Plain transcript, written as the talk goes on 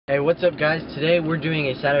Hey, what's up, guys? Today we're doing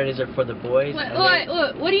a Saturdays Are for the Boys.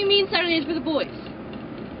 What do you mean Saturdays for the boys?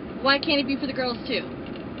 Why can't it be for the girls too?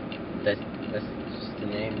 That's just the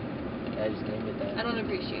name. I just named it that. I don't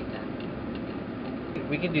appreciate that.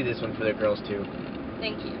 We can do this one for the girls too.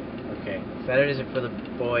 Thank you. Okay. Saturdays are for the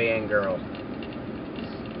boy and girl.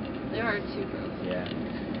 There are two girls. Yeah.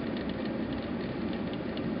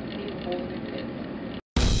 These older kids.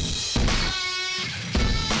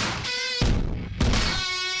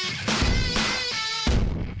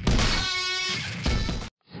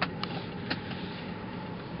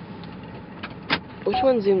 Which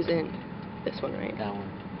one zooms in? This one, right? That one.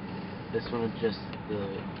 This one is just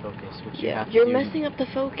the focus, which you Yeah, have to you're do. messing up the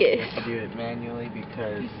focus. You have to do it manually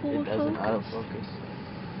because it doesn't autofocus.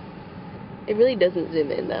 It really doesn't zoom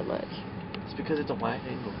in that much. It's because it's a wide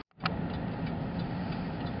angle.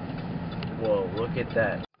 Whoa, look at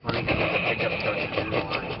that. Funny because the pickup truck is in the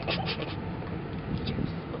line.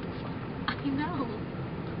 I know.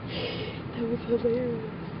 That was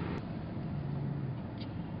hilarious.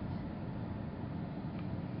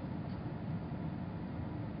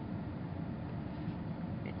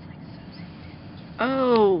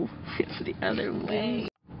 Oh, it's the other way.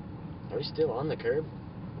 Are we still on the curb?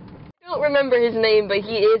 I don't remember his name, but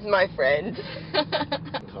he is my friend.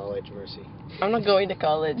 College, Mercy. I'm not going to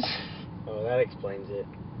college. Oh, that explains it.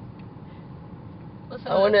 Listen,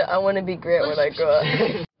 I wanna be great when I grow up.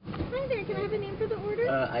 Hi there, can I have a name for the order?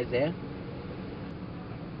 Isaiah?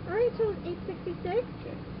 Alright, so 866.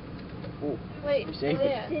 Okay. Ooh. Wait, You saved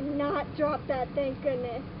it. did not drop that, thank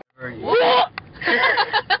goodness. Where are you?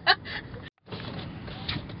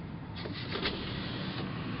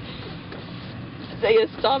 Isaiah,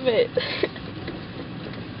 stop it.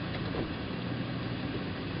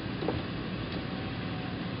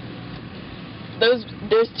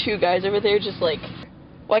 There's two guys over there just like,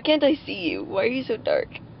 why can't I see you? Why are you so dark?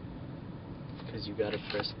 Because you gotta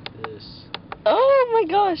press this. Oh my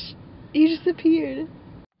gosh, you just appeared.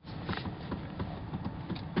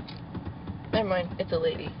 Never mind, it's a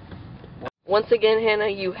lady. Once again, Hannah,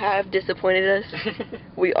 you have disappointed us.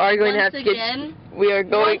 We are going to have to get. We are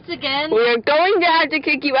going to have to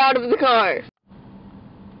kick you out of the car.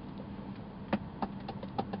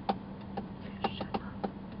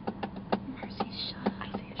 Mercy, shut up.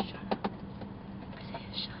 Isaiah, shut up.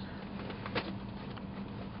 Isaiah, shut up.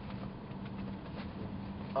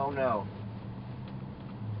 Oh no.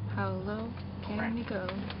 How low can we go?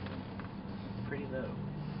 Pretty low.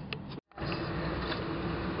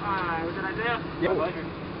 Hi, was it Isaiah? Yo. My pleasure.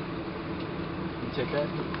 You took that?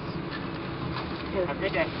 Have a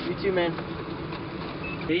great day. You too, man.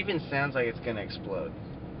 It even sounds like it's gonna explode.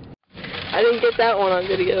 I didn't get that one on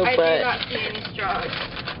video, I but do not see any straws.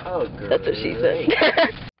 Oh, great. that's what she said.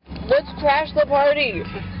 Let's crash the party.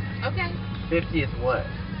 Okay. 50th what?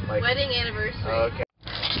 Like. Wedding anniversary. Oh, okay.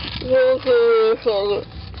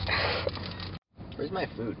 Where's my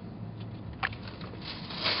food?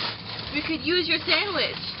 We could use your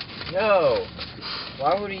sandwich. No.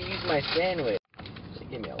 Why would he use my sandwich? They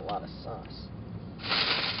gave me a lot of sauce.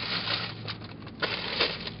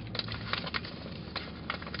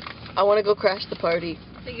 I want to go crash the party.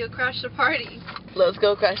 So you'll crash the party. Let's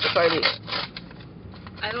go crash the party.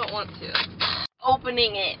 I don't want to.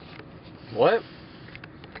 Opening it. What?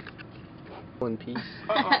 One piece.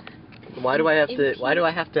 Why do I have to? Why do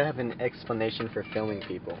I have to have an explanation for filming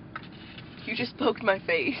people? You just poked my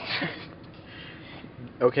face.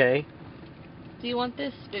 Okay. Do you want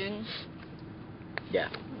this spoon? Yeah.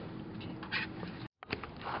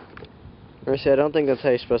 Mercy, I don't think that's how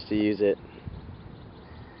you're supposed to use it.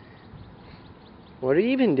 What are you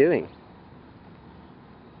even doing?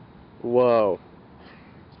 Whoa.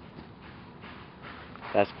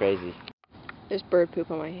 That's crazy. There's bird poop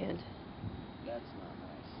on my hand. That's not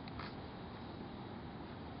nice.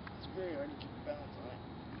 It's very hard to keep your balance on it.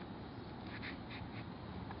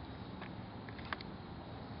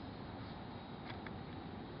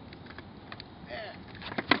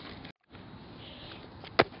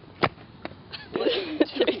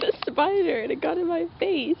 There's a spider and it got in my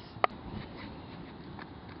face.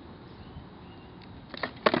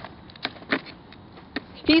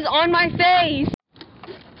 He's on my face!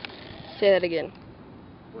 Say that again.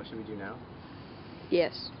 What should we do now?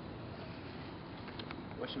 Yes.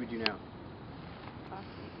 What should we do now?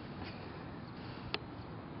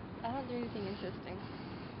 I don't do anything interesting.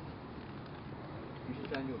 You should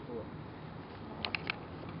try and do a pull-up.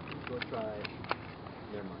 Go try.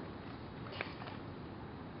 Never mind.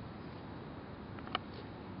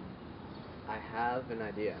 I have an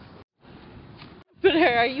idea.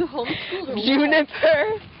 Juniper, are you homeschooled or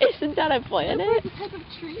Juniper? Isn't that a planet? What type of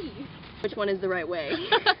tree? Which one is the right way?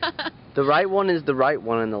 The right one is the right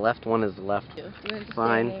one and the left one is the left.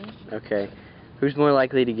 Fine. Okay. Who's more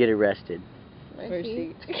likely to get arrested?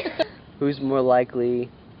 Mercy. Who's more likely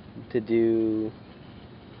to do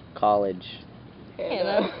college?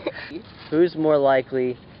 Hannah. Who's more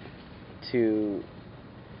likely to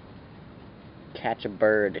catch a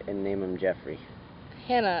bird and name him Jeffrey?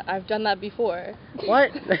 Hannah, I've done that before.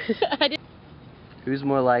 What? I did. Who's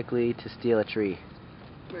more likely to steal a tree?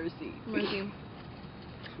 Mercy. Mercy.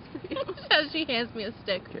 As she hands me a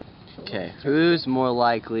stick. Okay. Who's more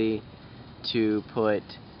likely to put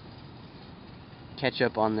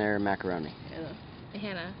ketchup on their macaroni?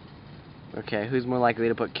 Hannah. Okay. Who's more likely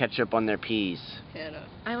to put ketchup on their peas? Hannah.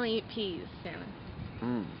 I only eat peas.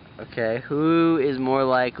 Hannah. Okay. Who is more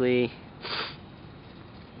likely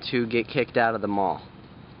to get kicked out of the mall?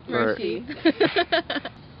 Mercy.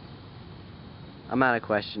 I'm out of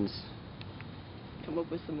questions. Come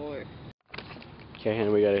up with some more. Okay,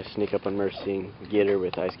 Hannah, we gotta sneak up on Mercy and get her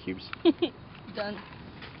with ice cubes. Done.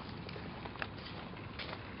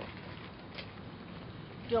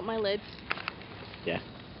 Do you want my lid? Yeah.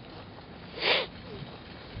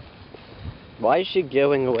 Why is she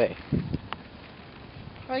going away?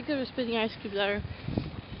 Probably because we're spitting ice cubes at her.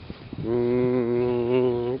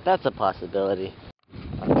 That's a possibility.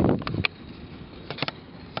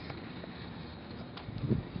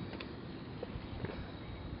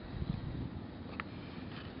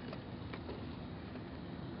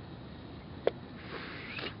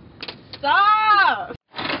 Stop!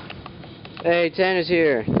 Hey, Tanner's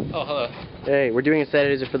here. Oh, hello. Hey, we're doing a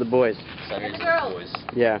Sanizer for the boys. Saturdays for the boys.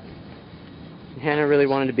 Yeah. Hannah really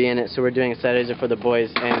wanted to be in it, so we're doing a Sanizer for the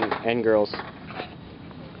boys and girls.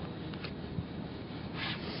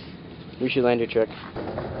 We should land your trick.